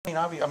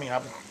I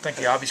think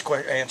the obvious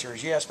answer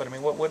is yes, but I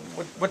mean,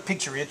 what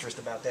piques your interest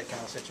about that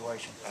kind of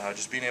situation?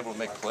 Just being able to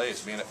make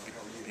plays, being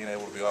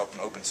able to be out in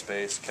open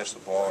space, catch the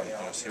ball,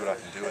 and see what I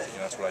can do with it.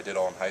 That's what I did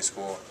all in high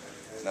school,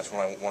 and that's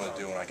what I wanted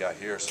to do when I got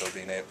here. So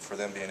for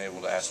them being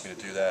able to ask me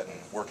to do that and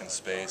work in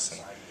space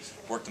and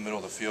work the middle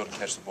of the field and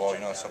catch the ball,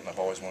 it's something I've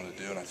always wanted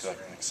to do, and I feel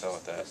like I can excel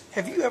at that.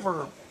 Have you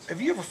ever felt?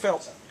 Have you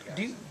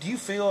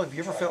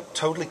ever felt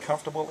totally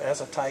comfortable as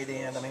a tight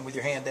end? I mean, with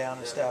your hand down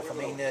and stuff. I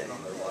mean,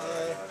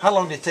 how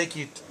long did it take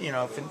you?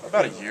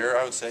 About a year,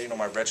 I would say.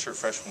 My redshirt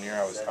freshman year,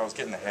 I was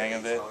getting the hang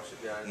of it,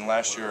 and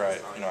last year I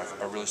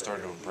really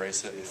started to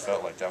embrace it and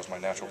felt like that was my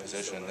natural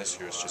position. And this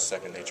year, it's just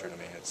second nature to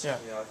me.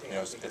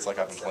 It's like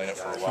I've been playing it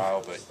for a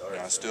while, but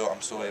I'm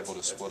still able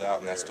to split out,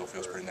 and that still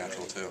feels pretty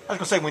natural too. I was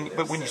gonna say,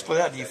 when you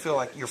split out, do you feel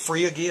like you're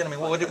free again? I mean,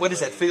 what is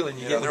that feeling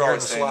you get when you're in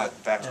the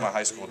slot? Back to my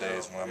high school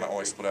days when I'm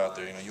always split out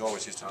there. You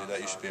always used to do that.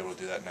 You should be able to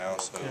do that now.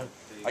 So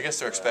I guess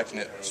they're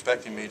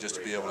expecting me just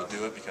to be able to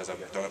do it because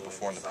I've done it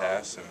before in the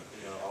past, and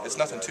it's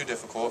nothing too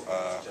difficult.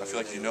 I feel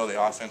like if you know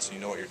the offense and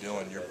you know what you're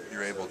doing,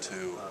 you're able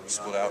to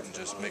split out and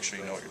just make sure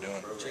you know what you're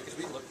doing. Jake, as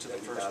we look to the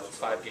first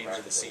 5 games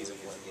of the season,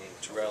 when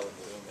Terrell and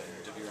Boom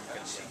and DeVere are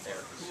going to be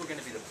there, who are going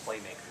to be the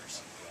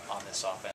playmakers on this offense?